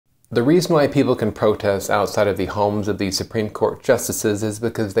The reason why people can protest outside of the homes of the Supreme Court justices is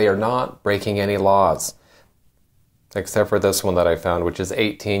because they are not breaking any laws. Except for this one that I found, which is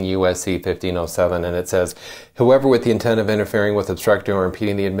 18 U.S.C. 1507, and it says, whoever with the intent of interfering with, obstructing, or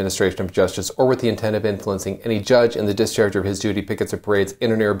impeding the administration of justice, or with the intent of influencing any judge in the discharge of his duty, pickets or parades in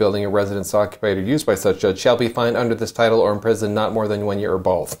or near a building or residence occupied or used by such judge, shall be fined under this title or imprisoned not more than 1 year or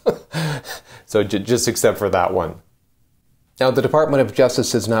both. So just except for that one. Now, the Department of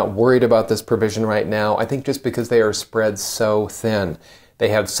Justice is not worried about this provision right now, I think just because they are spread so thin. They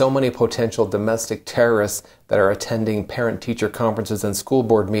have so many potential domestic terrorists that are attending parent-teacher conferences and school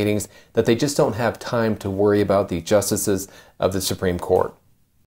board meetings that they just don't have time to worry about the justices of the Supreme Court.